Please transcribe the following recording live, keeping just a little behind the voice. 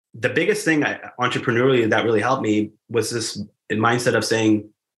the biggest thing entrepreneurially that really helped me was this mindset of saying,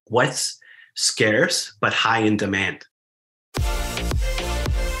 what's scarce but high in demand?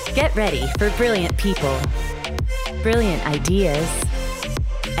 Get ready for brilliant people, brilliant ideas,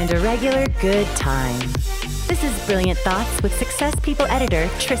 and a regular good time. This is Brilliant Thoughts with Success People editor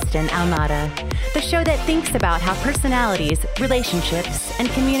Tristan Almada, the show that thinks about how personalities, relationships, and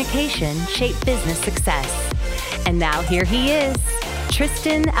communication shape business success. And now here he is,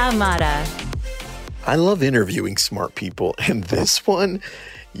 Tristan Almada. I love interviewing smart people, and this one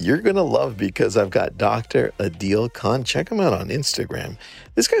you're going to love because I've got Dr. Adeel Khan. Check him out on Instagram.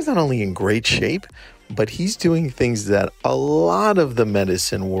 This guy's not only in great shape, but he's doing things that a lot of the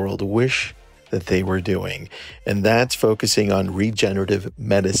medicine world wish that they were doing. And that's focusing on regenerative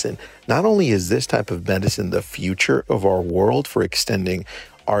medicine. Not only is this type of medicine the future of our world for extending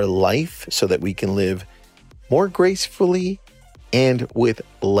our life so that we can live more gracefully and with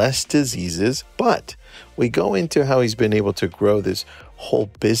less diseases, but we go into how he's been able to grow this whole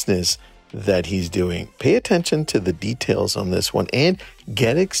business that he's doing. Pay attention to the details on this one and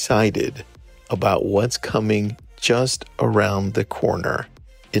get excited about what's coming just around the corner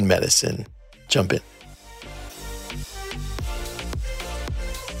in medicine. Jump in.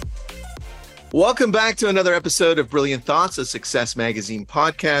 Welcome back to another episode of Brilliant Thoughts, a Success Magazine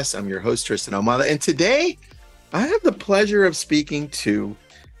podcast. I'm your host, Tristan Almada, and today I have the pleasure of speaking to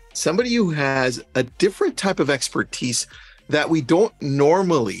somebody who has a different type of expertise that we don't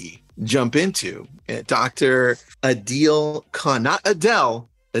normally jump into. Dr. Adeel Khan, not Adele,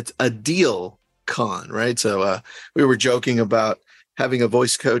 it's Adeel Khan, right? So we were joking about having a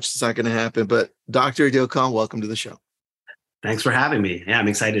voice coach. It's not going to happen, but Dr. Adeel Khan, welcome to the show. Thanks for having me. Yeah, I'm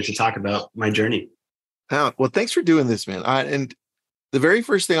excited to talk about my journey. Well, thanks for doing this, man. And the very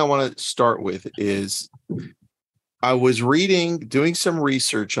first thing I want to start with is I was doing some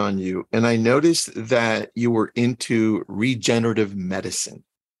research on you, and I noticed that you were into regenerative medicine.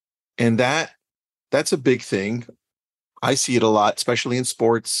 And that's a big thing. I see it a lot, especially in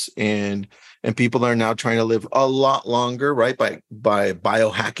sports, and people are now trying to live a lot longer, right? By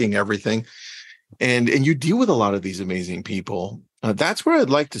biohacking everything. And you deal with a lot of these amazing people. That's where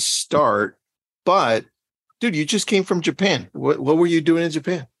I'd like to start. But dude, you just came from Japan. What were you doing in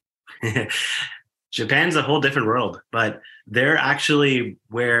Japan? Japan's a whole different world, but they're actually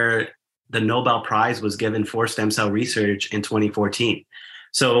where the Nobel Prize was given for stem cell research in 2014.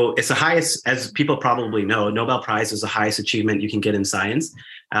 So it's the highest, as people probably know, Nobel Prize is the highest achievement you can get in science.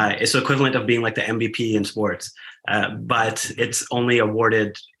 It's the equivalent of being like the MVP in sports, but it's only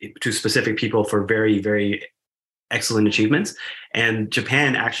awarded to specific people for very, very excellent achievements. And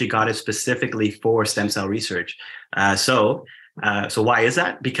Japan actually got it specifically for stem cell research. So why is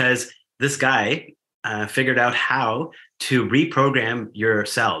that? Because this guy figured out how to reprogram your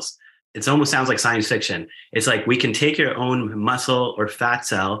cells. It almost sounds like science fiction. It's like we can take your own muscle or fat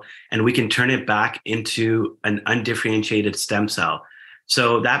cell and we can turn it back into an undifferentiated stem cell.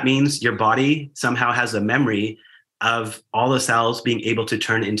 So that means your body somehow has a memory of all the cells being able to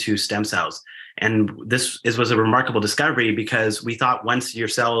turn into stem cells. And this was a remarkable discovery because we thought once your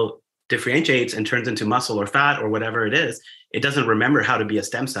cell differentiates and turns into muscle or fat or whatever it is, it doesn't remember how to be a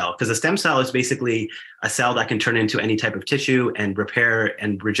stem cell, because a stem cell is basically a cell that can turn into any type of tissue and repair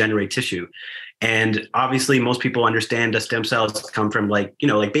and regenerate tissue. And obviously most people understand that stem cells come from like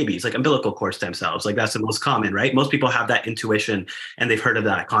babies, like umbilical cord stem cells. Like that's the most common, right? Most people have that intuition and they've heard of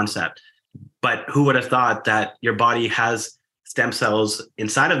that concept. But who would have thought that your body has stem cells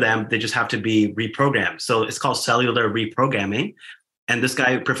inside of them? They just have to be reprogrammed. So it's called cellular reprogramming. And this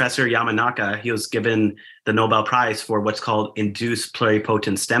guy, Professor Yamanaka, he was given the Nobel Prize for what's called induced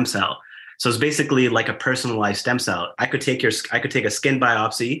pluripotent stem cell. So it's basically like a personalized stem cell. I could take a skin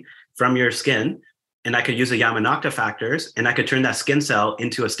biopsy from your skin, and I could use the Yamanaka factors, and I could turn that skin cell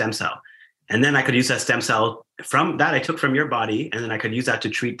into a stem cell. And then I could use that stem cell from that I took from your body, and then I could use that to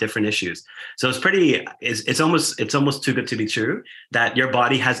treat different issues. So it's almost too good to be true that your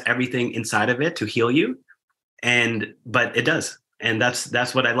body has everything inside of it to heal you, but it does. And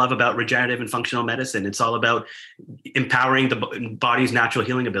that's what I love about regenerative and functional medicine. It's all about empowering the body's natural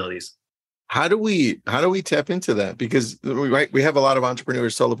healing abilities. How do we tap into that? Because we have a lot of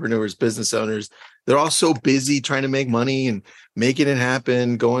entrepreneurs, solopreneurs, business owners. They're all so busy trying to make money and making it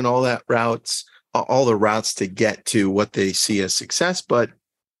happen, going all the routes to get to what they see as success. But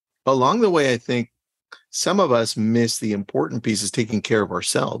along the way, I think some of us miss the important pieces, taking care of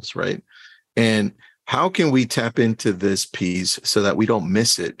ourselves, right? And how can we tap into this piece so that we don't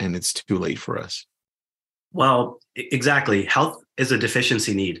miss it and it's too late for us? Well, exactly. Health is a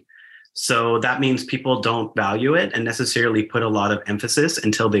deficiency need. So that means people don't value it and necessarily put a lot of emphasis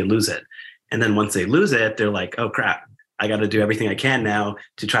until they lose it. And then once they lose it, they're like, oh crap, I got to do everything I can now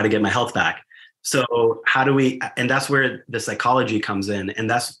to try to get my health back. So how do we, and that's where the psychology comes in.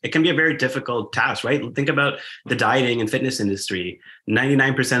 And it can be a very difficult task, right? Think about the dieting and fitness industry.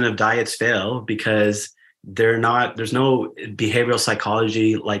 99% of diets fail because there's no behavioral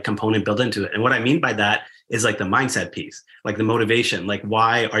psychology like component built into it. And what I mean by that is like the mindset piece, like the motivation, like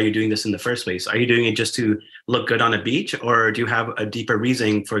why are you doing this in the first place? Are you doing it just to look good on a beach, or do you have a deeper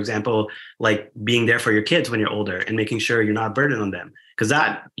reason, for example, like being there for your kids when you're older and making sure you're not a burden on them? Because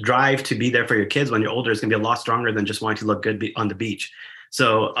that drive to be there for your kids when you're older is going to be a lot stronger than just wanting to look good on the beach.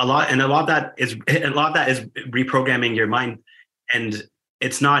 So a lot of that is reprogramming your mind. And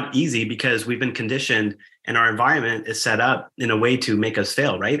it's not easy because we've been conditioned and our environment is set up in a way to make us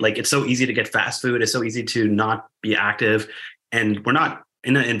fail, right? Like it's so easy to get fast food. It's so easy to not be active. And we're not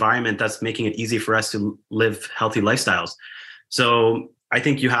in an environment that's making it easy for us to live healthy lifestyles. So I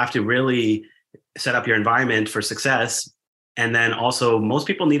think you have to really set up your environment for success. And then also most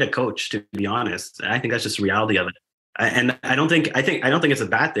people need a coach, to be honest. I think that's just the reality of it. And I don't think it's a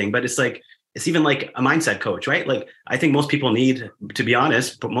bad thing, but it's even like a mindset coach, right? Like I think most people need, to be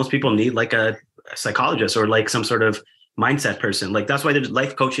honest, but most people need like a psychologist or like some sort of mindset person. Like that's why the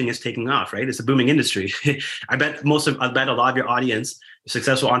life coaching is taking off, right? It's a booming industry. I bet a lot of your audience,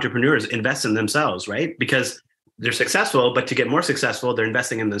 successful entrepreneurs, invest in themselves, right? Because they're successful, but to get more successful, they're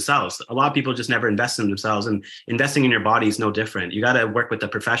investing in themselves. A lot of people just never invest in themselves, and investing in your body is no different. You got to work with a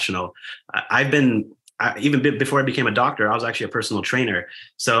professional. Even before I became a doctor, I was actually a personal trainer.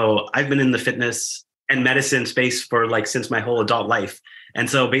 So I've been in the fitness and medicine space for since my whole adult life. And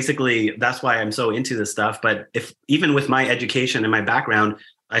so basically that's why I'm so into this stuff. But even with my education and my background,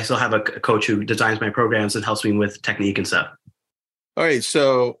 I still have a coach who designs my programs and helps me with technique and stuff. All right.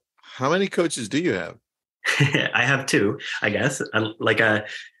 So how many coaches do you have? I have two, I guess. I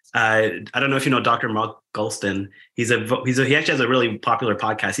don't know if you know Dr. Mark Golston. He actually has a really popular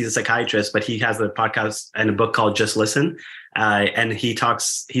podcast. He's a psychiatrist, but he has a podcast and a book called Just Listen. And he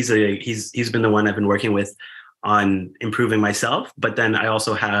talks. He's been the one I've been working with on improving myself. But then I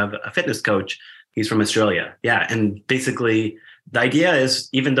also have a fitness coach. He's from Australia. Yeah, and basically the idea is,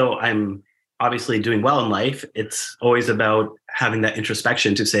 even though I'm obviously doing well in life, it's always about having that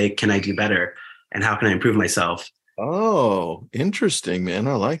introspection to say, can I do better, and how can I improve myself? Oh, interesting, man.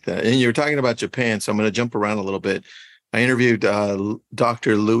 I like that. And you're talking about Japan, so I'm going to jump around a little bit. I interviewed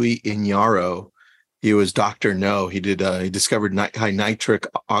Dr. Louis Iñaro. He was Dr. No. He discovered how nitric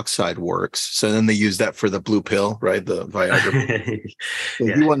oxide works. So then they used that for the blue pill, right? The Viagra. So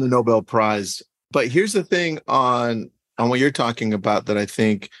yeah. He won the Nobel Prize. But here's the thing on what you're talking about that I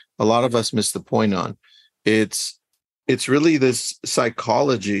think a lot of us miss the point on. It's really this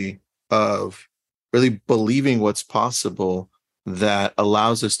psychology of really believing what's possible that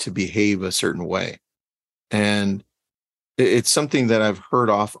allows us to behave a certain way. And it's something that I've heard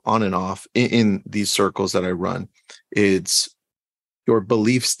on and off in these circles that I run. It's your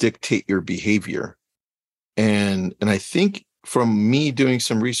beliefs dictate your behavior. And I think from me doing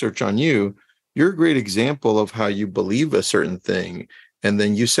some research on you, you're a great example of how you believe a certain thing, and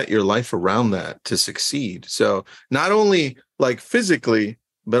then you set your life around that to succeed. So not only like physically,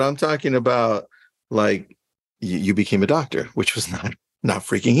 but I'm talking about like you became a doctor, which was not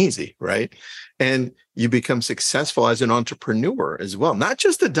freaking easy, right? And you become successful as an entrepreneur as well, not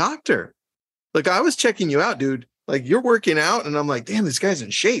just a doctor. Like I was checking you out, dude. Like you're working out, and I'm like, damn, this guy's in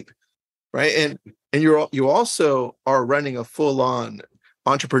shape, right? And you also are running a full-on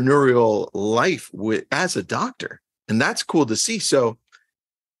entrepreneurial life as a doctor, and that's cool to see. So,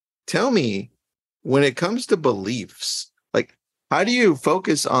 tell me, when it comes to beliefs, like how do you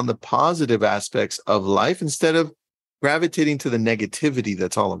focus on the positive aspects of life instead of gravitating to the negativity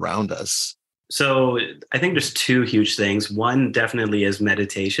that's all around us? So I think there's two huge things. One definitely is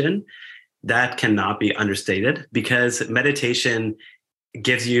meditation. That cannot be understated, because meditation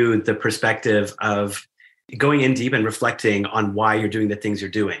gives you the perspective of going in deep and reflecting on why you're doing the things you're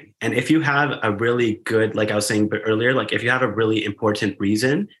doing. And if you have a really good, like I was saying earlier, like if you have a really important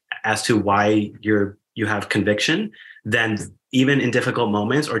reason as to why you have conviction, then even in difficult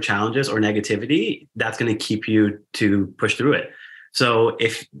moments or challenges or negativity, that's going to keep you to push through it. So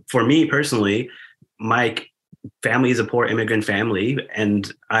if, for me personally, my family is a poor immigrant family, and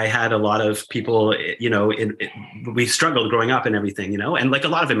I had a lot of people, we struggled growing up and everything, and like a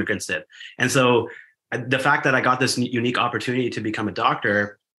lot of immigrants did. And so the fact that I got this unique opportunity to become a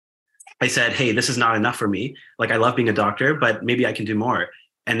doctor, I said, hey, this is not enough for me. Like I love being a doctor, but maybe I can do more.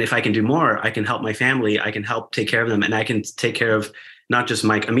 And if I can do more, I can help my family. I can help take care of them, and I can take care of not just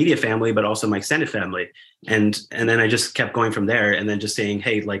my immediate family, but also my extended family. And then I just kept going from there, and then just saying,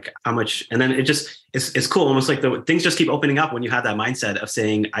 hey, like how much, and then it's cool. Almost like the things just keep opening up when you have that mindset of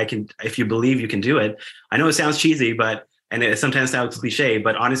saying, I can, if you believe you can do it. I know it sounds cheesy, and it sometimes sounds cliche,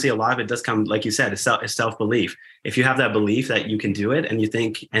 but honestly, a lot of it does come, like you said, it's self-belief. If you have that belief that you can do it, and you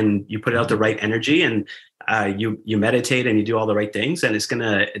think, and you put out the right energy, and you meditate and you do all the right things, and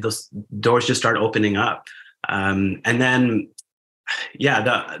those doors just start opening up. And then, yeah,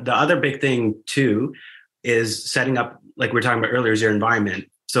 the other big thing too is setting up, like we were talking about earlier, is your environment.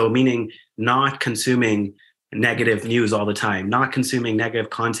 So meaning not consuming negative news all the time, not consuming negative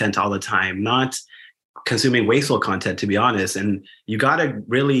content all the time, not consuming wasteful content, to be honest. And you got to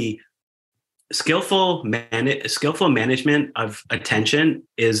really skillful management of attention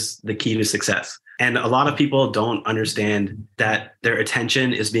is the key to success. And a lot of people don't understand that their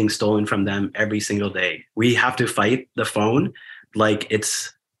attention is being stolen from them every single day. We have to fight the phone like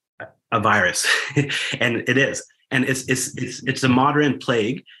it's a virus, and it is. And it's a modern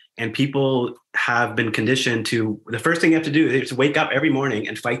plague. And people have been conditioned to, the first thing you have to do is wake up every morning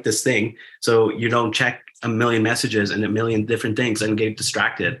and fight this thing, so you don't check a million messages and a million different things and get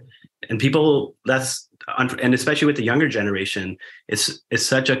distracted. And people, and especially with the younger generation, it's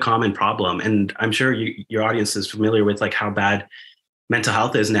such a common problem. And I'm sure your audience is familiar with like how bad mental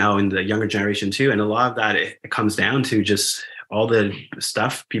health is now in the younger generation too. And a lot of that, it comes down to just all the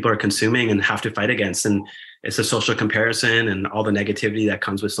stuff people are consuming and have to fight against. And it's a social comparison and all the negativity that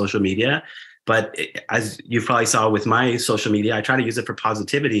comes with social media. But as you probably saw with my social media, I try to use it for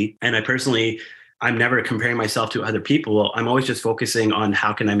positivity. And I'm never comparing myself to other people. I'm always just focusing on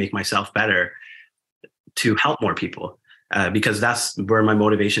how can I make myself better to help more people, because that's where my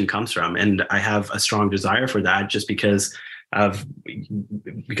motivation comes from. And I have a strong desire for that, just because I'm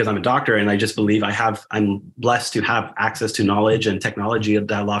a doctor, and I just believe I'm blessed to have access to knowledge and technology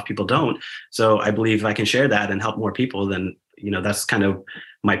that a lot of people don't. So I believe if I can share that and help more people, then, that's kind of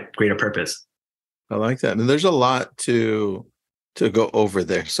my greater purpose. I like that. And there's a lot to go over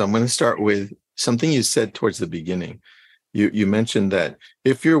there. So I'm going to start with something you said towards the beginning. You mentioned that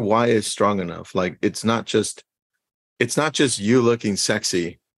if your why is strong enough, like it's not just you looking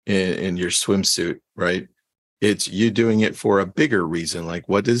sexy in your swimsuit, right? It's you doing it for a bigger reason. Like,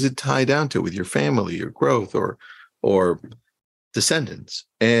 what does it tie down to with your family, your growth, or descendants?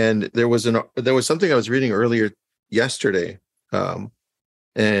 And there was something I was reading earlier yesterday,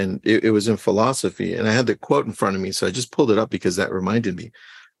 and it was in philosophy, and I had the quote in front of me, so I just pulled it up because that reminded me.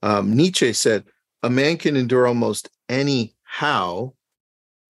 Nietzsche said, "A man can endure almost any how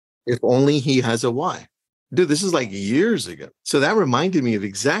if only he has a why." Dude, this is like years ago. So that reminded me of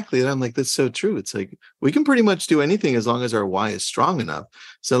exactly that. I'm like, that's so true. It's like we can pretty much do anything as long as our why is strong enough.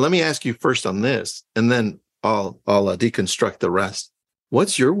 So let me ask you first on this, and then I'll deconstruct the rest.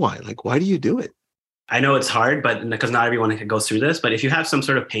 What's your why? Like, why do you do it? I know it's hard, but because not everyone goes through this, but if you have some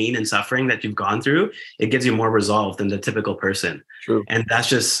sort of pain and suffering that you've gone through, it gives you more resolve than the typical person. True. And that's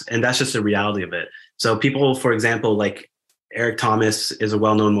just the reality of it. So people, for example, like Eric Thomas is a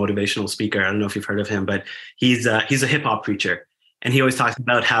well-known motivational speaker. I don't know if you've heard of him, but he's a hip hop preacher. And he always talks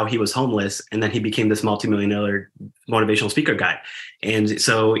about how he was homeless and then he became this multimillionaire motivational speaker guy. And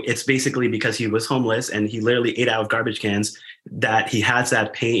so it's basically because he was homeless and he literally ate out of garbage cans that he has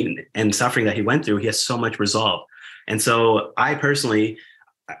that pain and suffering that he went through. He has so much resolve. And so I personally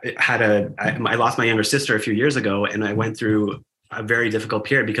I lost my younger sister a few years ago, and I went through a very difficult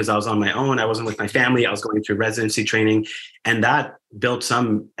period because I was on my own. I wasn't with my family. I was going through residency training, and that built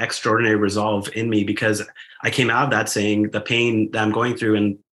some extraordinary resolve in me because I came out of that saying the pain that I'm going through,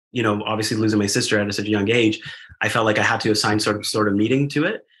 and obviously losing my sister at such a young age, I felt like I had to assign sort of meaning to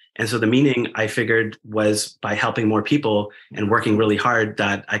it. And so the meaning I figured was by helping more people and working really hard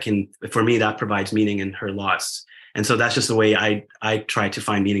that for me, that provides meaning in her loss. And so that's just the way I try to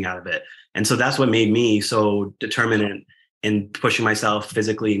find meaning out of it. And so that's what made me so determined in pushing myself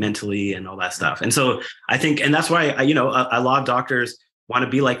physically, mentally, and all that stuff. And so I think, and that's why a lot of doctors want to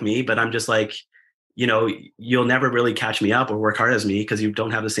be like me, but I'm just like, you'll never really catch me up or work hard as me because you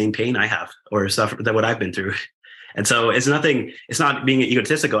don't have the same pain I have or suffer that what I've been through. And so it's not being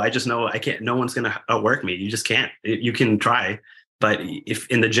egotistical. I just know no one's going to outwork me. You just can't. You can try, but if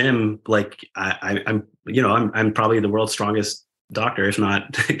in the gym, like I'm probably the world's strongest doctor, if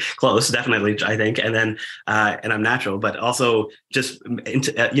not close, definitely, I think. And then, and I'm natural, but also just,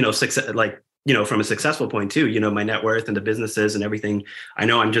 success, from a successful point too, my net worth and the businesses and everything. I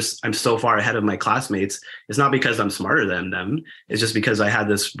know I'm so far ahead of my classmates. It's not because I'm smarter than them. It's just because I had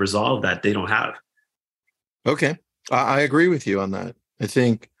this resolve that they don't have. Okay. I agree with you on that. I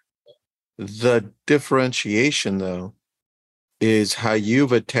think the differentiation though is how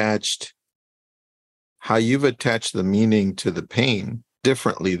you've attached the meaning to the pain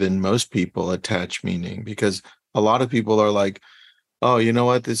differently than most people attach meaning, because a lot of people are like, oh, you know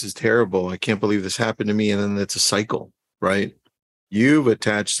what? This is terrible. I can't believe this happened to me. And then it's a cycle, right? You've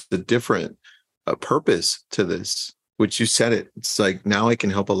attached the different purpose to this, which you said it. It's like, now I can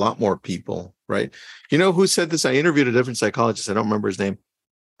help a lot more people, right? You know who said this? I interviewed a different psychologist. I don't remember his name,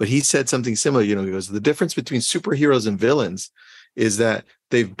 but he said something similar. You know, he goes, the difference between superheroes and villains is that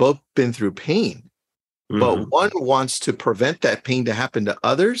they've both been through pain, but one wants to prevent that pain to happen to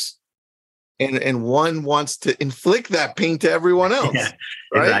others, and one wants to inflict that pain to everyone else. Yeah,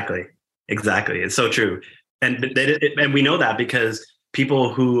 right? Exactly. It's so true. And we know that because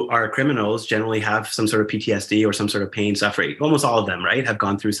people who are criminals generally have some sort of PTSD or some sort of pain suffering. Almost all of them, right, have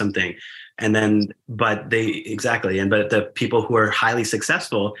gone through something. And then, but the people who are highly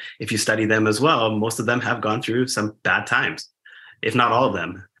successful, if you study them as well, most of them have gone through some bad times, if not all of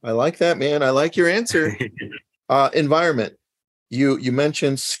them. I like that, man. I like your answer. Environment. You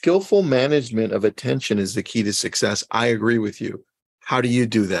mentioned skillful management of attention is the key to success. I agree with you. How do you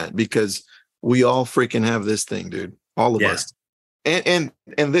do that? Because we all freaking have this thing, dude. All of us. And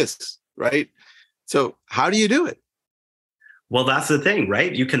this, right? So how do you do it? Well, that's the thing,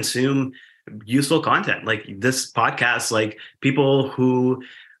 right? You consume useful content like this podcast, like people who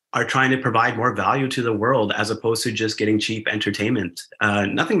are trying to provide more value to the world as opposed to just getting cheap entertainment.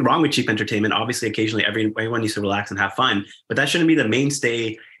 Nothing wrong with cheap entertainment. Obviously, occasionally everyone needs to relax and have fun, but that shouldn't be the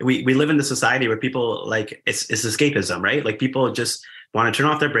mainstay. We live in the society where people like it's escapism, right? Like people just want to turn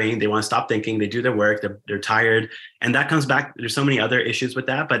off their brain. They want to stop thinking. They do their work. They're tired. And that comes back. There's so many other issues with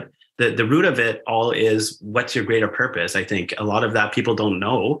that, but the root of it all is what's your greater purpose? I think a lot of that people don't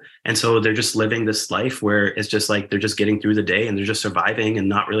know. And so they're just living this life where it's just like they're just getting through the day and they're just surviving and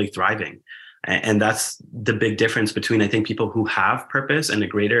not really thriving. And that's the big difference between, I think, people who have purpose and a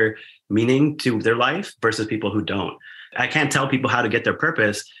greater meaning to their life versus people who don't. I can't tell people how to get their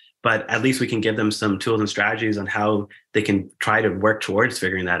purpose, but at least we can give them some tools and strategies on how they can try to work towards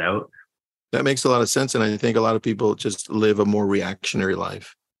figuring that out. That makes a lot of sense. And I think a lot of people just live a more reactionary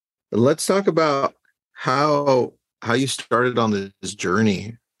life. Let's talk about how you started on this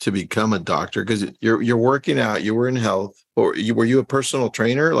journey to become a doctor, because you're working out. You were in health, or were you a personal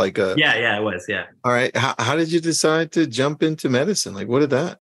trainer? Yeah, I was. Yeah. All right. How did you decide to jump into medicine? Like, what did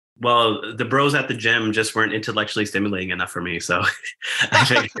that? Well, the bros at the gym just weren't intellectually stimulating enough for me, so I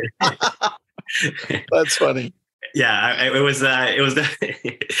figured. That's funny. Yeah, it was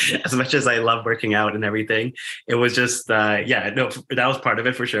as much as I love working out and everything, it was just that was part of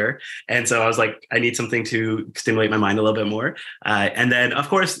it for sure. And so I was like, I need something to stimulate my mind a little bit more. And then of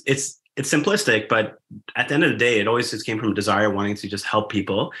course it's simplistic, but at the end of the day, it always just came from a desire wanting to just help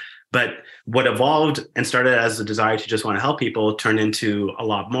people. But what evolved and started as a desire to just want to help people turned into a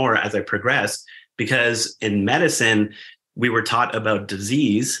lot more as I progressed, because in medicine, we were taught about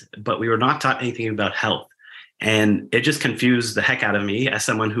disease, but we were not taught anything about health. And it just confused the heck out of me as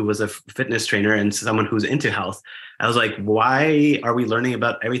someone who was a fitness trainer and someone who's into health. I was like, why are we learning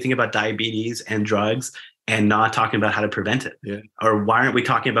about everything about diabetes and drugs and not talking about how to prevent it? Yeah. Or why aren't we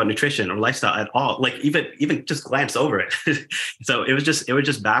talking about nutrition or lifestyle at all? Like even just glance over it. So it was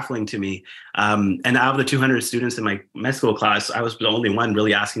just baffling to me. And out of the 200 students in my med school class, I was the only one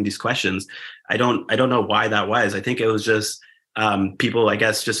really asking these questions. I don't know why that was. I think it was just people, I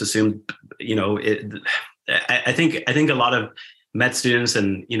guess, just assumed, I think a lot of med students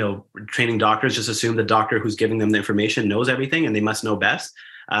and, training doctors just assume the doctor who's giving them the information knows everything and they must know best.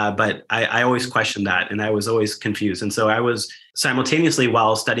 But I always questioned that, and I was always confused. And so I was simultaneously,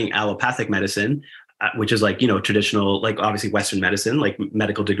 while studying allopathic medicine, which is like, traditional, like obviously Western medicine, like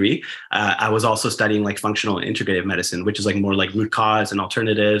medical degree. I was also studying like functional and integrative medicine, which is like more like root cause and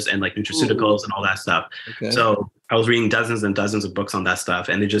alternatives and like nutraceuticals and all that stuff. Okay. So I was reading dozens and dozens of books on that stuff.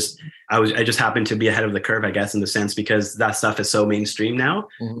 And I just happened to be ahead of the curve, I guess, in the sense, because that stuff is so mainstream now.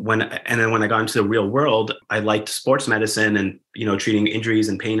 Mm-hmm. And then when I got into the real world, I liked sports medicine and, treating injuries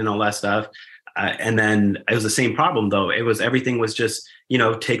and pain and all that stuff. And then it was the same problem, though. Everything was just,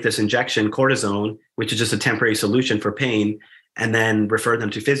 take this injection, cortisone, which is just a temporary solution for pain, and then refer them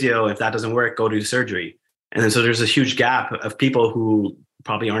to physio. If that doesn't work, go to surgery. And then so there's a huge gap of people who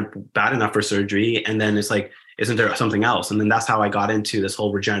probably aren't bad enough for surgery. And then it's like, isn't there something else? And then that's how I got into this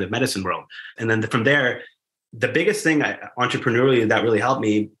whole regenerative medicine world. And then from there, the biggest thing entrepreneurially that really helped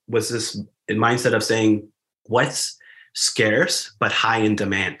me was this mindset of saying, what's scarce but high in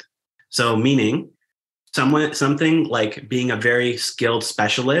demand? So meaning something like being a very skilled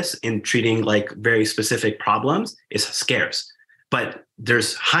specialist in treating like very specific problems is scarce, but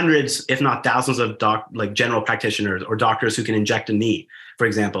there's hundreds, if not thousands of like general practitioners or doctors who can inject a knee, for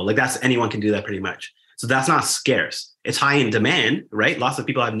example. Like anyone can do that pretty much. So that's not scarce. It's high in demand, right? Lots of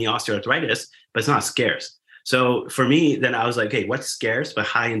people have knee osteoarthritis, but it's not scarce. So for me, then I was like, hey, what's scarce but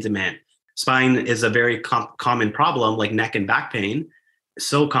high in demand? Spine is a very common problem, like neck and back pain.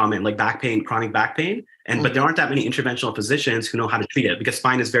 So common, like back pain, chronic back pain. But there aren't that many interventional physicians who know how to treat it, because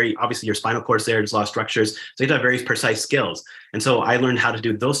spine is very, obviously your spinal cord's there, there's a lot of structures. So you have to have very precise skills. And so I learned how to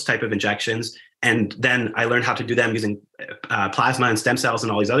do those type of injections. And then I learned how to do them using plasma and stem cells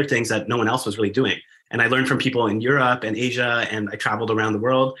and all these other things that no one else was really doing. And I learned from people in Europe and Asia, and I traveled around the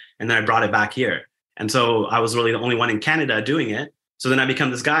world, and then I brought it back here. And so I was really the only one in Canada doing it. So then I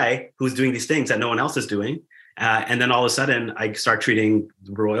become this guy who's doing these things that no one else is doing. And then all of a sudden I start treating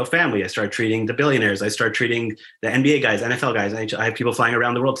the royal family. I start treating the billionaires. I start treating the NBA guys, NFL guys. I have people flying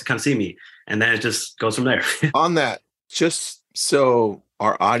around the world to come see me. And then it just goes from there. On that, just so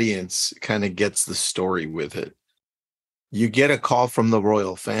our audience kind of gets the story with it, you get a call from the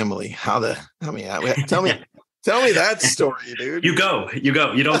royal family. Tell me that story, dude. You go. You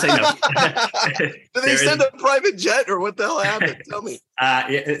don't say no. Do they send a private jet, or what the hell happened? Tell me.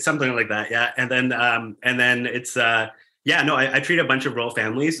 Something like that. Yeah. And then it's, I treat a bunch of royal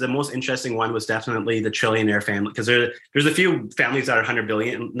families. The most interesting one was definitely the trillionaire family, because there's a few families that are 100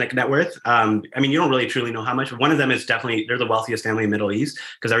 billion net worth. You don't really truly know how much. One of them is definitely, they're the wealthiest family in the Middle East,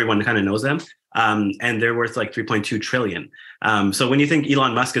 because everyone kind of knows them. And they're worth like 3.2 trillion. So when you think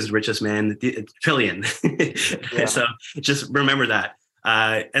Elon Musk is the richest man, trillion. Yeah. So just remember that.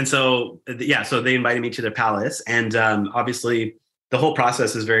 So they invited me to their palace, and obviously the whole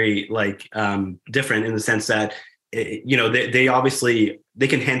process is very different in the sense that, they obviously, they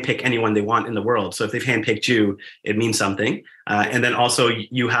can handpick anyone they want in the world. So if they've handpicked you, it means something. And then also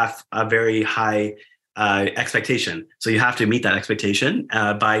you have a very high expectation. So you have to meet that expectation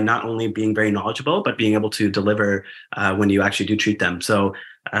by not only being very knowledgeable, but being able to deliver when you actually do treat them. So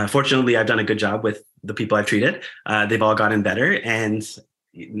fortunately, I've done a good job with the people I've treated. They've all gotten better and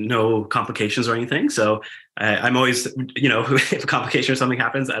no complications or anything. So I'm always, if a complication or something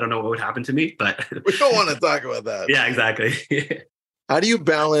happens, I don't know what would happen to me, but we don't want to talk about that. Yeah, exactly. How do you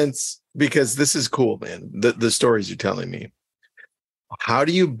balance, because this is cool, man, the stories you're telling me. How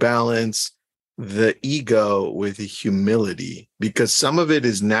do you balance the ego with the humility? Because some of it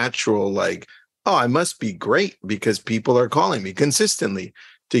is natural, like, oh, I must be great because people are calling me consistently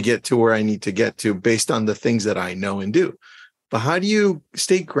to get to where I need to get to based on the things that I know and do. But how do you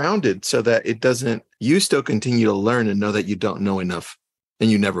stay grounded so that you still continue to learn and know that you don't know enough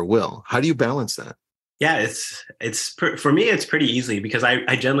and you never will? How do you balance that? Yeah, for me, it's pretty easy, because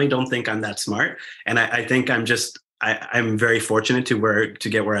I generally don't think I'm that smart. And I think I'm very fortunate to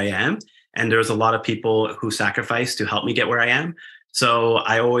get where I am. And there's a lot of people who sacrifice to help me get where I am. So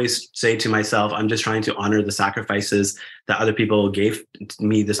I always say to myself, I'm just trying to honor the sacrifices that other people gave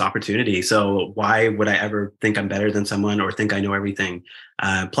me this opportunity. So why would I ever think I'm better than someone or think I know everything?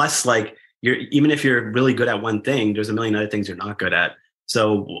 Plus, even if you're really good at one thing, there's a million other things you're not good at.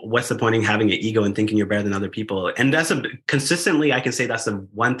 So what's the point in having an ego and thinking you're better than other people? And consistently, I can say that's the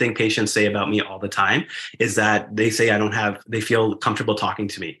one thing patients say about me all the time, is that they say they feel comfortable talking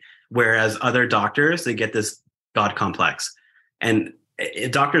to me. Whereas other doctors, they get this God complex. And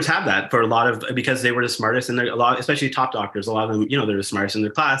doctors have that because they were the smartest, and especially top doctors, a lot of them, they're the smartest in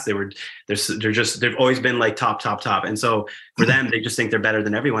their class. They've always been like top. And so for them, they just think they're better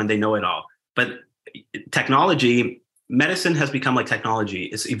than everyone. They know it all. But medicine has become like technology.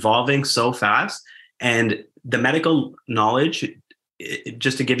 It's evolving so fast, and the medical knowledge,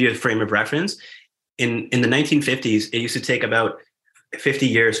 just to give you a frame of reference, in the 1950s, it used to take about 50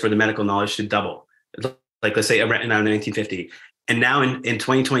 years for the medical knowledge to double. Like, let's say around 1950. And now in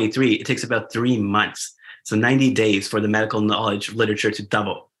 2023, it takes about 3 months. So 90 days for the medical knowledge literature to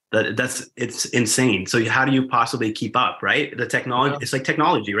double. It's insane. So how do you possibly keep up, right? The technology, It's like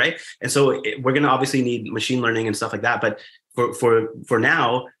technology, right? And so we're going to obviously need machine learning and stuff like that. But for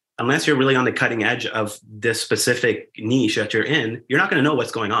now, unless you're really on the cutting edge of this specific niche that you're in, you're not going to know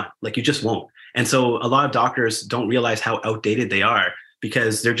what's going on. Like, you just won't. And so a lot of doctors don't realize how outdated they are,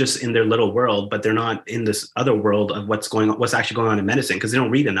 because they're just in their little world, but they're not in this other world of what's actually going on in medicine, because they don't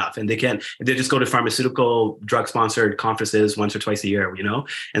read enough, and they just go to pharmaceutical drug sponsored conferences once or twice a year,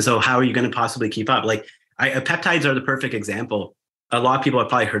 And so how are you going to possibly keep up? Like, peptides are the perfect example. a lot of people have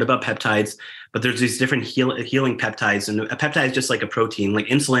probably heard about peptides, but there's these different healing peptides. And a peptide is just like a protein. Like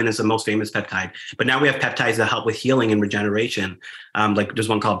insulin is the most famous peptide. But now we have peptides that help with healing and regeneration. Like there's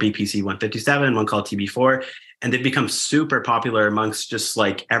one called BPC 157, one called TB4. And they've become super popular amongst just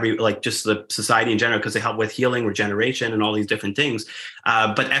like just the society in general, because they help with healing, regeneration, and all these different things.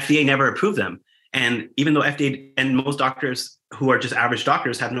 But FDA never approved them. And even though FDA and most doctors who are just average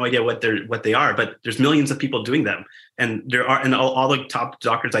doctors have no idea what they are, but there's millions of people doing them. And all the top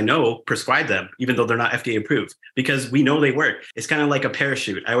doctors I know prescribe them, even though they're not FDA approved, because we know they work. It's kind of like a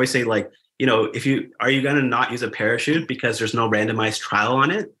parachute. I always say, like, you know, are you going to not use a parachute because there's no randomized trial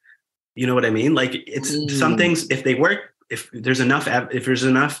on it? You know what I mean? Like it's some things, if they work, if there's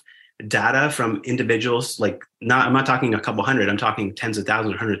enough data from individuals, like I'm not talking a couple hundred, I'm talking tens of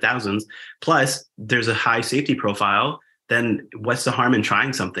thousands or 100,000s, plus there's a high safety profile, then what's the harm in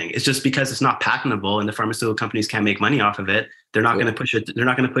trying something? It's just because it's not patentable and the pharmaceutical companies can't make money off of it, they're not going to push it. They're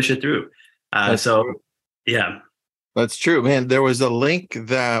not going to push it through. Yeah. That's true, man. There was a link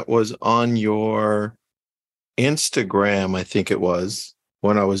that was on your Instagram, I think it was,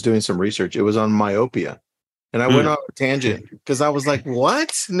 when I was doing some research. It was on myopia. And I went on a tangent because I was like,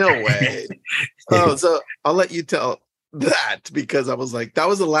 what? No way. So I'll let you tell that, because I was like, that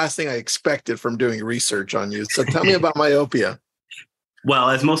was the last thing I expected from doing research on you. So tell me about myopia. Well,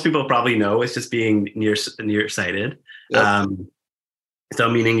 as most people probably know, it's just being nearsighted. Yep. So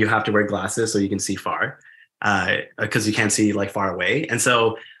meaning you have to wear glasses so you can see far, because you can't see like far away. And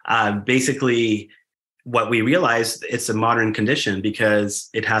so basically, what we realized, it's a modern condition because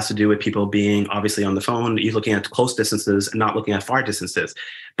it has to do with people being obviously on the phone, you're looking at close distances and not looking at far distances.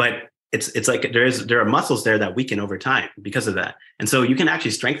 But it's like there are muscles there that weaken over time because of that. And so you can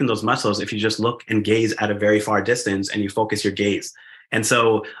actually strengthen those muscles if you just look and gaze at a very far distance and you focus your gaze. And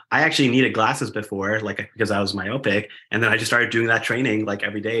so I actually needed glasses before, like, because I was myopic. And then I just started doing that training like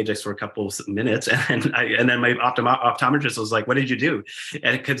every day, just for a couple of minutes. And then my optometrist was like, what did you do?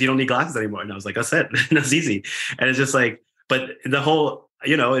 And because you don't need glasses anymore. And I was like, that's it. That's easy. And it's just like, but the whole,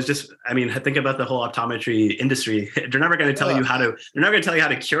 it's just, I mean, think about the whole optometry industry. They're never going to tell you how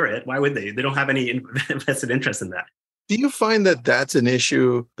to cure it. Why would they? They don't have any vested interest in that. Do you find that that's an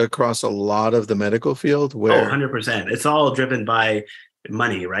issue across a lot of the medical field? Where 100%. It's all driven by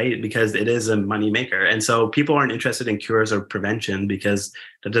money, right? Because it is a money maker. And so people aren't interested in cures or prevention because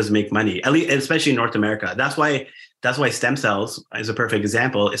that doesn't make money, at least, especially in North America. That's why stem cells is a perfect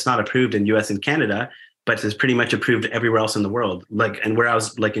example. It's not approved in US and Canada, but it's pretty much approved everywhere else in the world. Like, and where I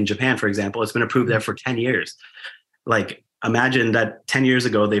was, like in Japan, for example, it's been approved there for 10 years. Like, imagine that 10 years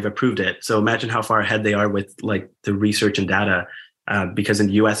ago, they've approved it. So imagine how far ahead they are with like the research and data, because in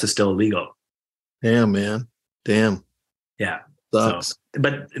the US it's still illegal. Damn, man. Damn. Yeah. Sucks. So,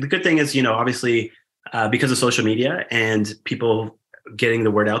 but the good thing is, obviously, because of social media and people getting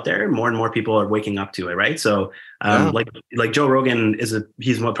the word out there, more and more people are waking up to it, right? So like Joe Rogan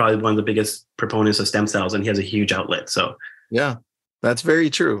he's probably one of the biggest proponents of stem cells, and he has a huge outlet. So yeah, that's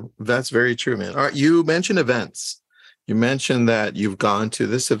very true. That's very true, man. All right, you mentioned events. You mentioned that you've gone to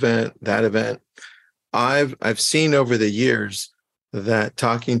this event, that event. I've seen over the years that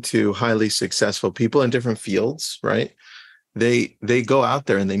talking to highly successful people in different fields, right? They go out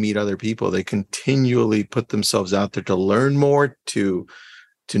there and they meet other people. They continually put themselves out there to learn more, to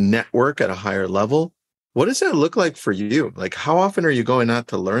network at a higher level. What does that look like for you? Like, how often are you going out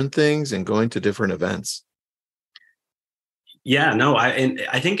to learn things and going to different events? Yeah, no,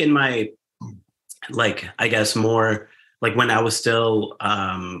 I think in my, like, I guess more like when I was still,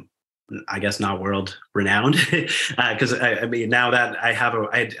 I guess not world renowned, because I mean, now that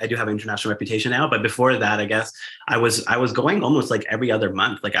I do have an international reputation now, but before that, I guess I was going almost like every other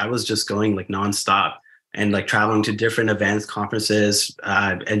month. Like I was just going like nonstop and like traveling to different events, conferences,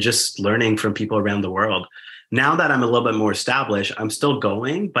 and just learning from people around the world. Now that I'm a little bit more established, I'm still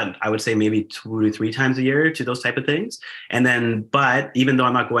going, but I would say maybe 2 to 3 times a year to those type of things. And then, but even though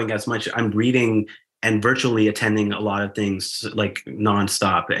I'm not going as much, I'm reading and virtually attending a lot of things like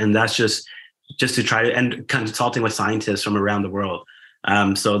nonstop. And that's just to try to, and consulting with scientists from around the world.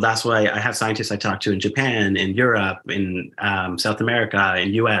 So that's why I have scientists I talk to in Japan, in Europe, in South America,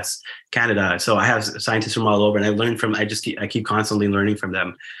 in US, Canada. So I have scientists from all over, and I learn from, I keep constantly learning from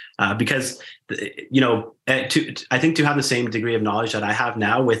them. Because, I think to have the same degree of knowledge that I have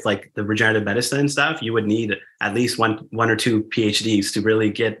now with like the regenerative medicine and stuff, you would need at least one or two PhDs to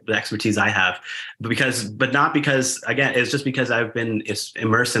really get the expertise I have. But not because, again, it's just because I've been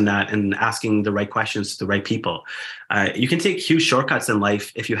immersed in that and asking the right questions to the right people. You can take huge shortcuts in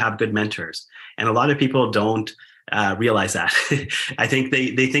life if you have good mentors. And a lot of people don't realize that. I think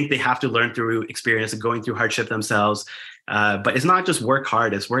they think they have to learn through experience and going through hardship themselves. But it's not just work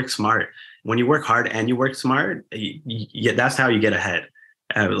hard, it's work smart. When you work hard and you work smart, that's how you get ahead.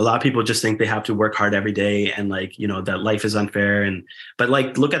 A lot of people just think they have to work hard every day and like, that life is unfair. But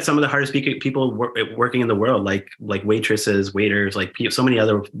like, look at some of the hardest people working in the world, like waitresses, waiters, like so many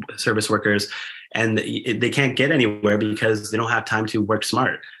other service workers, and they can't get anywhere because they don't have time to work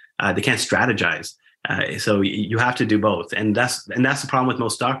smart. They can't strategize. So you have to do both. And that's the problem with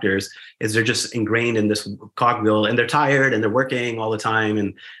most doctors is they're just ingrained in this cogwheel, and they're tired and they're working all the time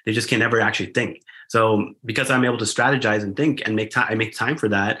and they just can never actually think. So because I'm able to strategize and think and I make time for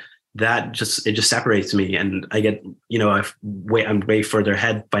that, it just separates me. And I get, I'm way further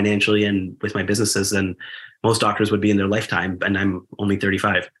ahead financially and with my businesses than most doctors would be in their lifetime. And I'm only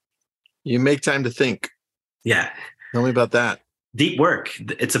 35. You make time to think. Yeah. Tell me about that. Deep Work.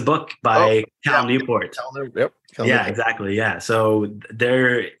 It's a book by Cal Newport. Yep. Newport. Exactly. Yeah. So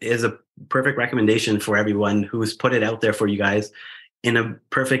there is a perfect recommendation for everyone who's put it out there for you guys in a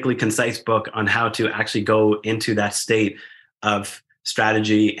perfectly concise book on how to actually go into that state of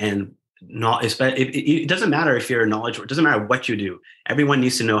strategy and not. It doesn't matter if you're knowledgeable. It doesn't matter what you do. Everyone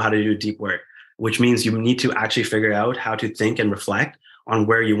needs to know how to do deep work, which means you need to actually figure out how to think and reflect on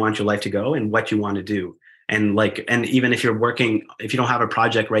where you want your life to go and what you want to do. And even if if you don't have a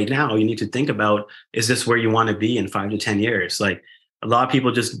project right now, you need to think about, is this where you want to be in 5 to 10 years? Like a lot of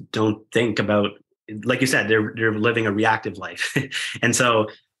people just don't think about, like you said, they're living a reactive life. And so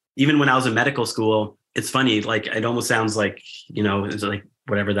even when I was in medical school, it's funny, like it almost sounds like, it's like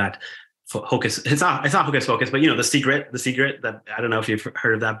whatever that hocus, it's not hocus pocus, but the secret that, I don't know if you've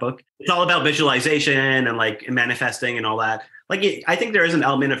heard of that book. It's all about visualization and like manifesting and all that. Like, I think there is an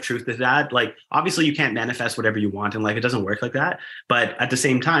element of truth to that. Like, obviously you can't manifest whatever you want in life. It doesn't work like that. But at the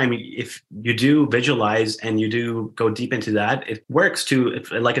same time, if you do visualize and you do go deep into that, it works too.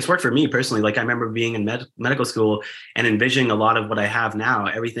 It's worked for me personally. Like I remember being in medical school and envisioning a lot of what I have now.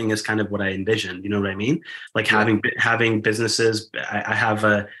 Everything is kind of what I envisioned. You know what I mean? Like having businesses. I have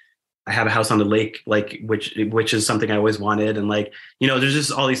a house on the lake, like which is something I always wanted. And like, there's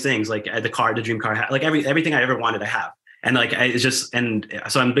just all these things, like the dream car, like everything I ever wanted, I have. And like,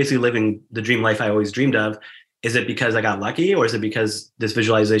 so I'm basically living the dream life I always dreamed of. Is it because I got lucky, or is it because this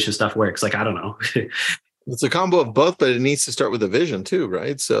visualization stuff works? Like, I don't know. It's a combo of both, but it needs to start with a vision too,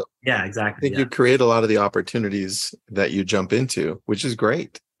 right? So yeah, exactly. I think you create a lot of the opportunities that you jump into, which is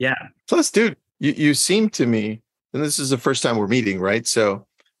great. Yeah. Plus, dude, you seem to me, and this is the first time we're meeting, right? So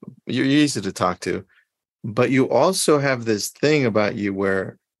you're easy to talk to, but you also have this thing about you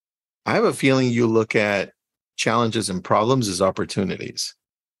where I have a feeling you look at challenges and problems as opportunities.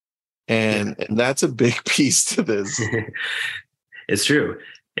 And that's a big piece to this. It's true.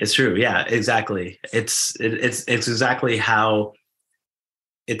 Yeah, exactly. It's exactly how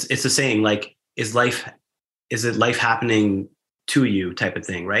it's the saying, like, is it life happening to you type of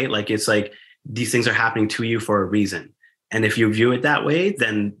thing, right? Like, it's like these things are happening to you for a reason. And if you view it that way,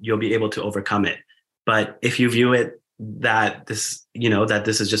 then you'll be able to overcome it. But if you view it that this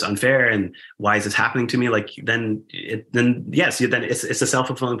is just unfair and why is this happening to me? Like, then it's a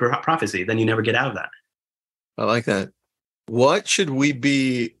self-fulfilling prophecy. Then you never get out of that. I like that. What should we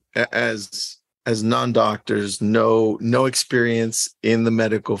be as non-doctors, no experience in the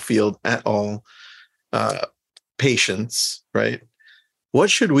medical field at all, patients, right? What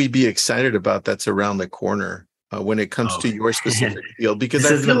should we be excited about that's around the corner when it comes to your specific field? Because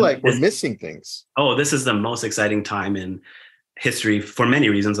I feel like we're missing things. Oh, this is the most exciting time in history for many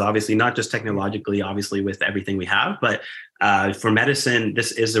reasons, obviously, not just technologically, obviously, with everything we have, but for medicine,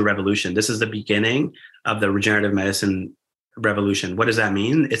 this is a revolution. This is the beginning of the regenerative medicine revolution. What does that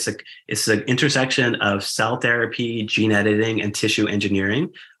mean? It's an intersection of cell therapy, gene editing, and tissue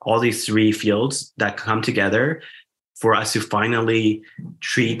engineering, all these three fields that come together for us to finally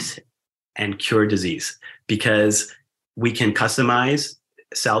treat and cure disease, because we can customize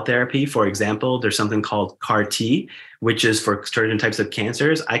cell therapy. For example, there's something called CAR T, which is for certain types of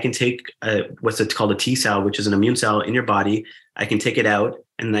cancers. I can take what's called a T cell, which is an immune cell in your body. I can take it out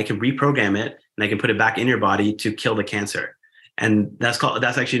and I can reprogram it and I can put it back in your body to kill the cancer. And that's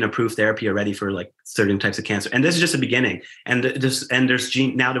actually an approved therapy already for like certain types of cancer. And this is just the beginning. And there's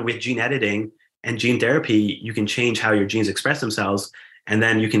now that with gene editing and gene therapy, you can change how your genes express themselves. And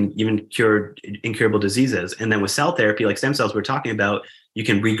then you can even cure incurable diseases. And then with cell therapy, like stem cells we're talking about, you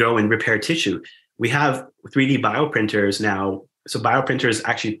can regrow and repair tissue. We have 3D bioprinters now. So bioprinters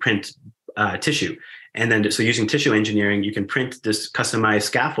actually print tissue. And then so using tissue engineering, you can print this customized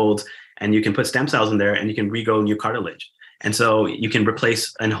scaffolds and you can put stem cells in there and you can regrow new cartilage. And so you can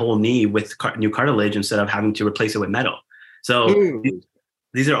replace a whole knee with new cartilage instead of having to replace it with metal. So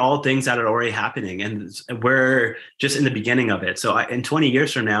these are all things that are already happening, and we're just in the beginning of it. So in 20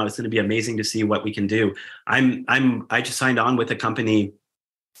 years from now, it's going to be amazing to see what we can do. I just signed on with a company.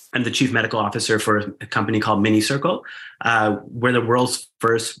 I'm the chief medical officer for a company called MiniCircle. We're the world's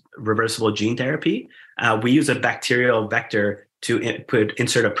first reversible gene therapy. We use a bacterial vector to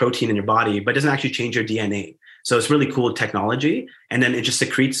insert a protein in your body, but it doesn't actually change your DNA. So it's really cool technology. And then it just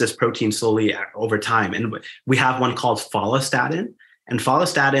secretes this protein slowly over time. And we have one called follistatin. And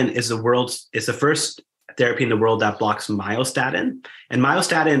follistatin is the first therapy in the world that blocks myostatin. And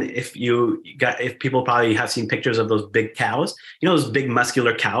myostatin, if people probably have seen pictures of those big cows, those big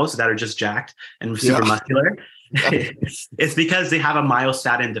muscular cows that are just jacked and super muscular, it's because they have a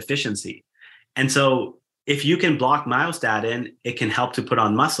myostatin deficiency. And so if you can block myostatin, it can help to put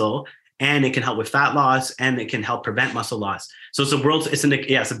on muscle, and it can help with fat loss, and it can help prevent muscle loss. So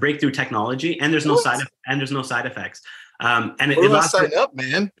it's a breakthrough technology, and there's no side effects. And where do I sign up,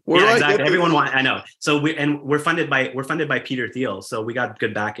 man? Exactly. Everyone wants. I know. So we're funded by Peter Thiel, so we got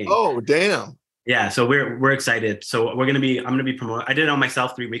good backing. Oh, damn. Yeah, so we're excited. So I'm going to be promoting. I did it on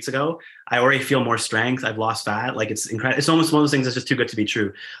myself 3 weeks ago. I already feel more strength. I've lost fat. Like, it's incredible. It's almost one of those things that's just too good to be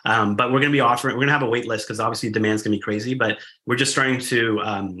true. But we're going to have a wait list because obviously demand's going to be crazy. But we're just starting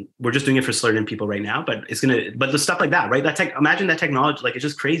to we're just doing it for certain people right now. But but the stuff like that, right? Imagine that technology. Like, it's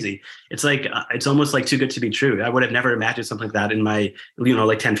just crazy. It's like it's almost like too good to be true. I would have never imagined something like that in my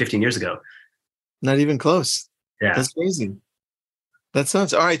like 10, 15 years ago. Not even close. Yeah, that's crazy. That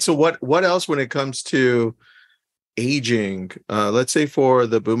sounds all right. So what else when it comes to aging, let's say for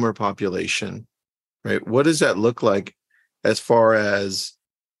the boomer population, right? What does that look like as far as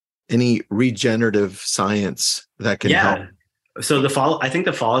any regenerative science that can help? So I think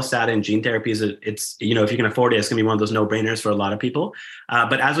the follistatin gene therapy if you can afford it, it's going to be one of those no-brainers for a lot of people.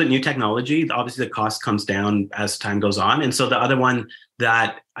 But as with new technology, obviously the cost comes down as time goes on. And so the other one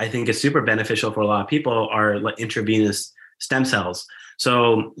that I think is super beneficial for a lot of people are like intravenous stem cells.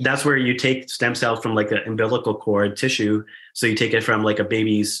 So that's where you take stem cells from like the umbilical cord tissue. So you take it from like a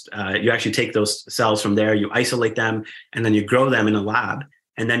baby's, you actually take those cells from there, you isolate them, and then you grow them in a lab.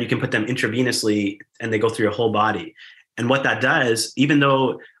 And then you can put them intravenously and they go through your whole body. And what that does, even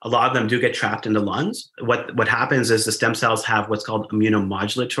though a lot of them do get trapped in the lungs, what happens is the stem cells have what's called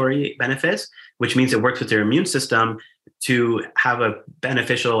immunomodulatory benefits, which means it works with your immune system to have a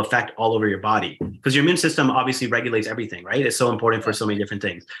beneficial effect all over your body. Because your immune system obviously regulates everything, right? It's so important for so many different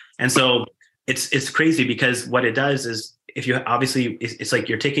things. And so it's crazy because what it does is if you obviously, it's like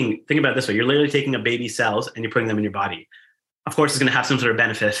think about it this way, you're literally taking a baby's cells and you're putting them in your body. Of course, it's going to have some sort of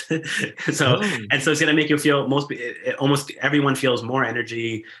benefit. So it's going to make you feel almost everyone feels more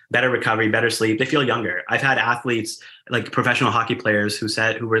energy, better recovery, better sleep. They feel younger. I've had athletes like professional hockey players who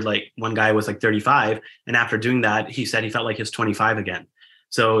were like, one guy was like 35. And after doing that, he said he felt like he was 25 again.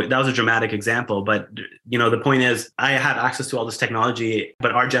 So that was a dramatic example. But, the point is I have access to all this technology,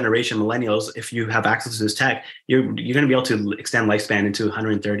 but our generation, millennials, if you have access to this tech, you're going to be able to extend lifespan into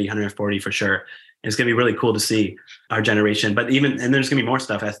 130, 140 for sure. It's going to be really cool to see our generation, and there's going to be more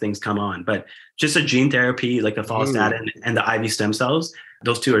stuff as things come on, but just a gene therapy, like the follistatin and the IV stem cells,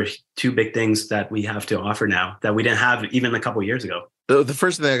 those two are two big things that we have to offer now that we didn't have even a couple of years ago. The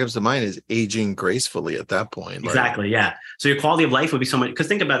first thing that comes to mind is aging gracefully at that point. Exactly. Yeah. So your quality of life would be so much, because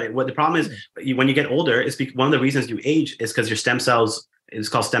think about it. What the problem is when you get older is one of the reasons you age is because your stem cells, it's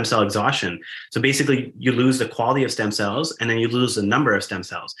called stem cell exhaustion. So basically you lose the quality of stem cells and then you lose the number of stem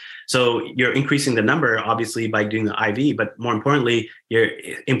cells. So you're increasing the number obviously by doing the IV, but more importantly, you're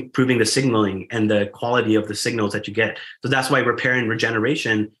improving the signaling and the quality of the signals that you get. So that's why repair and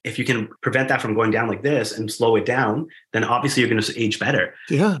regeneration, if you can prevent that from going down like this and slow it down, then obviously you're going to age better.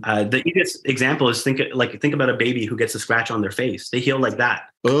 Yeah. The easiest example is think about a baby who gets a scratch on their face. They heal like that.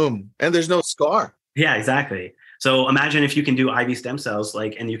 Boom. And there's no scar. Yeah, exactly. So imagine if you can do IV stem cells,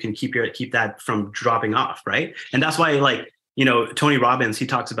 and you can keep that from dropping off, right? And that's why, Tony Robbins, he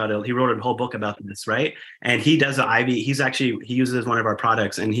talks about it. He wrote a whole book about this, right? And he does the IV. He uses one of our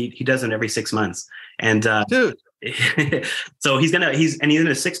products, and he does it every 6 months. And dude, so he's in his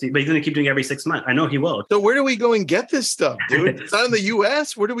 60s, but he's gonna keep doing it every 6 months. I know he will. So where do we go and get this stuff, dude? It's not in the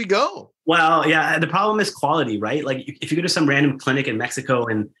US. Where do we go? Well, yeah, the problem is quality, right? Like if you go to some random clinic in Mexico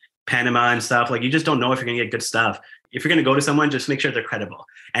and Panama and stuff, you just don't know if you're going to get good stuff. If you're going to go to someone, just make sure they're credible.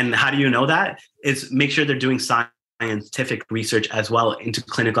 And how do you know that? It's make sure they're doing science scientific research as well into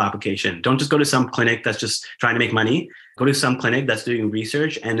clinical application. Don't just go to some clinic that's just trying to make money. Go to some clinic that's doing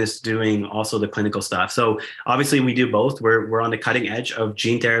research and is doing also the clinical stuff. So obviously we do both. We're on the cutting edge of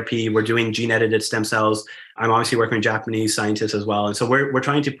gene therapy. We're doing gene edited stem cells. I'm obviously working with Japanese scientists as well. And so we're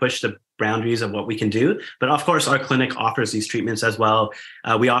trying to push the boundaries of what we can do. But of course, our clinic offers these treatments as well.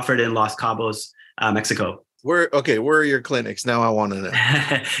 We offer it in Los Cabos, Mexico. Where are your clinics? Now I want to know.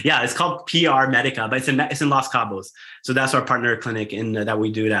 Yeah, it's called PR Medica, but it's in Los Cabos. So that's our partner clinic in that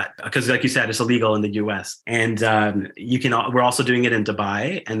we do that because, like you said, it's illegal in the US. And we're also doing it in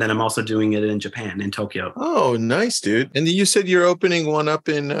Dubai, and then I'm also doing it in Japan, in Tokyo. Oh, nice, dude. And you said you're opening one up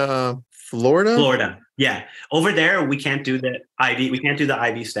in Florida? Florida. Yeah. Over there, we can't do the IV. We can't do the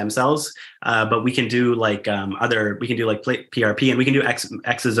IV stem cells, but we can do like PRP, and we can do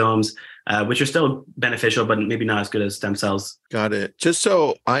exosomes, which are still beneficial, but maybe not as good as stem cells. Got it. Just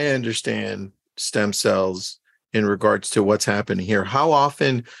so I understand stem cells in regards to what's happening here, how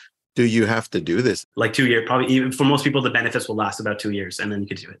often do you have to do this? Like 2 years, probably. Even for most people, the benefits will last about 2 years, and then you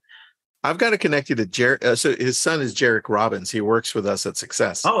can do it. I've got to connect you to Jarek. So his son is Jarek Robbins. He works with us at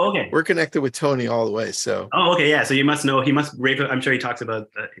Success. Oh, okay. We're connected with Tony all the way. So. Oh, okay. Yeah. So you must know. I'm sure he talks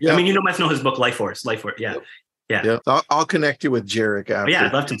about. Yeah. I mean, must know his book Life Force. Life Force. Yeah. Yep. Yeah. I'll connect you with Jarek after. Yeah,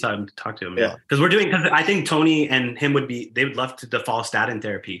 I'd love to talk to him. Yeah. Because I think Tony and him they would love to follow statin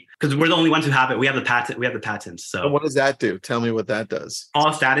therapy because we're the only ones who have it. We have the patents. So what does that do? Tell me what that does.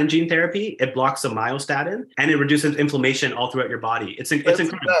 All statin gene therapy, it blocks the myostatin and it reduces inflammation all throughout your body. It's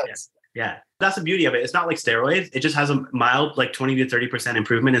incredible. Yeah. That's the beauty of it. It's not like steroids. It just has a mild, like 20 to 30%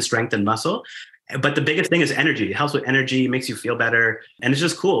 improvement in strength and muscle. But the biggest thing is energy. It helps with energy, makes you feel better. And it's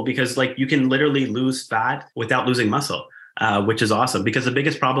just cool because like you can literally lose fat without losing muscle, which is awesome. Because the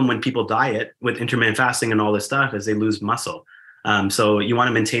biggest problem when people diet with intermittent fasting and all this stuff is they lose muscle. So you want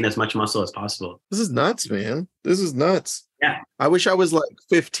to maintain as much muscle as possible. This is nuts, man. This is nuts. Yeah. I wish I was like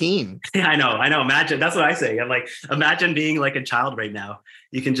 15. Yeah, I know. Imagine. That's what I say. I'm like, imagine being like a child right now.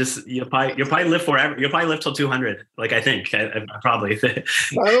 You'll probably live forever. You'll probably live till 200. Like, I think I probably.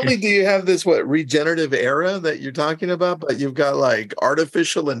 Not only do you have this, regenerative era that you're talking about, but you've got like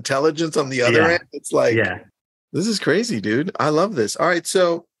artificial intelligence on the other end. It's like, this is crazy, dude. I love this. All right.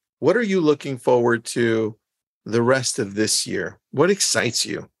 So what are you looking forward to the rest of this year? What excites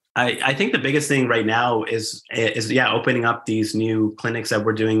you? I think the biggest thing right now is opening up these new clinics that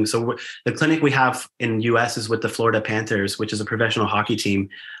we're doing. So the clinic we have in US is with the Florida Panthers, which is a professional hockey team.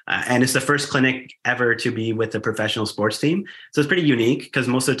 And it's the first clinic ever to be with a professional sports team. So it's pretty unique because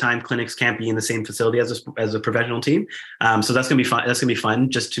most of the time clinics can't be in the same facility as a professional team. So that's going to be fun. That's going to be fun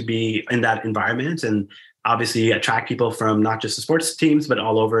just to be in that environment and obviously attract people from not just the sports teams, but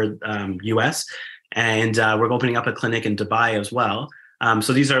all over US. And we're opening up a clinic in Dubai as well.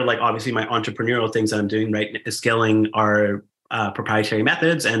 So these are like obviously my entrepreneurial things that I'm doing right now, scaling our proprietary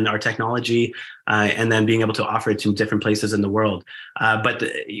methods and our technology, and then being able to offer it to different places in the world.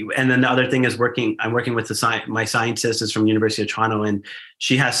 And then the other thing is I'm working with my scientist is from University of Toronto, and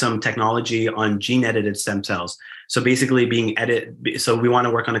she has some technology on gene edited stem cells. So basically so we want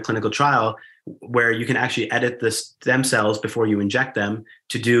to work on a clinical trial where you can actually edit the stem cells before you inject them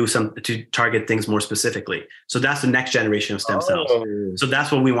to target things more specifically. So that's the next generation of stem cells. So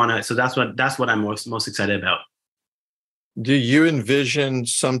that's what we want to. So that's what I'm most excited about. Do you envision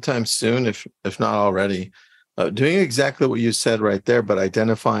sometime soon, if not already, doing exactly what you said right there, but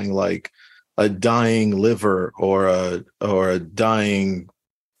identifying like a dying liver or a dying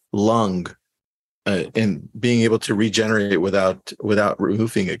lung, and being able to regenerate it without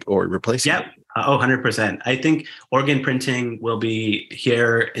removing it or replacing it? 100%. I think organ printing will be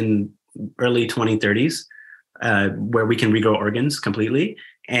here in early 2030s, where we can regrow organs completely.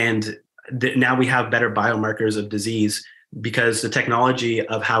 And now we have better biomarkers of disease because the technology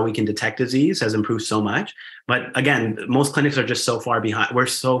of how we can detect disease has improved so much. But again, most clinics are just so far behind. We're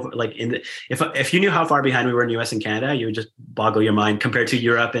so like if you knew how far behind we were in US and Canada, you would just boggle your mind compared to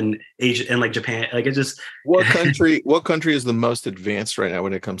Europe and Asia and like Japan. Like it just what country is the most advanced right now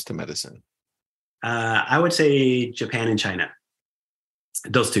when it comes to medicine? I would say Japan and China.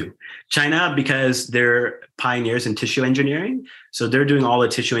 Those two. China, because they're pioneers in tissue engineering. So they're doing all the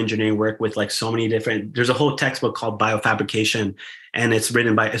tissue engineering work with like so many there's a whole textbook called Biofabrication, and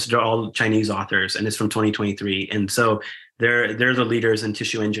they're all Chinese authors, and it's from 2023. And so they're the leaders in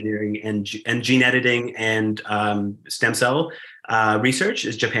tissue engineering and gene editing and stem cell research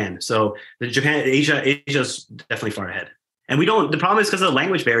is Japan. So Asia's definitely far ahead. And the problem is because of the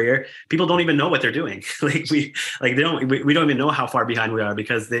language barrier, people don't even know what they're doing. we don't even know how far behind we are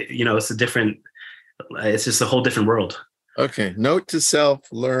because it's just a whole different world. Okay. Note to self,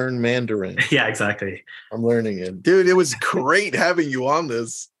 learn Mandarin. Yeah, exactly. I'm learning it. Dude, it was great having you on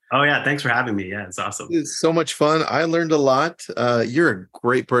this. Oh yeah, thanks for having me. Yeah, it's awesome. It's so much fun. I learned a lot. You're a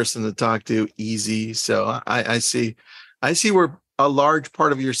great person to talk to, easy. So I see where a large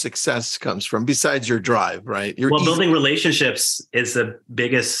part of your success comes from, besides your drive, right? Well, building relationships is the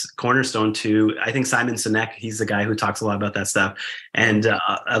biggest cornerstone to, I think Simon Sinek, he's the guy who talks a lot about that stuff. And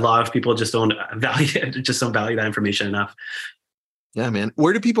a lot of people just don't value that information enough. Yeah, man.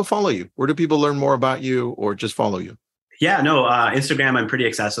 Where do people follow you? Where do people learn more about you or just follow you? Yeah, no, Instagram, I'm pretty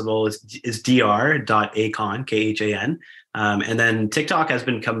accessible. Is dr.akhan, Khan. And then TikTok has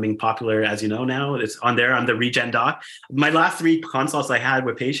been becoming popular, as you know now. It's on there. I'm the Regen Doc. My last 3 consults I had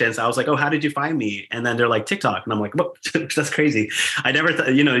with patients, I was like, oh, how did you find me? And then they're like, TikTok. And I'm like, whoa, that's crazy. I never thought,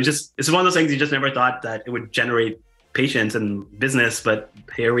 it's one of those things you just never thought that it would generate patients and business, but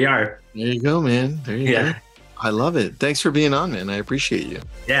here we are. There you go, man. There you go. I love it. Thanks for being on, man. I appreciate you.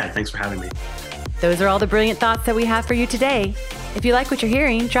 Yeah, thanks for having me. Those are all the brilliant thoughts that we have for you today. If you like what you're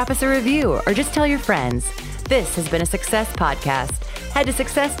hearing, drop us a review or just tell your friends. This has been a Success Podcast. Head to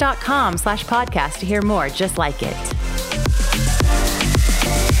success.com/podcast to hear more just like it.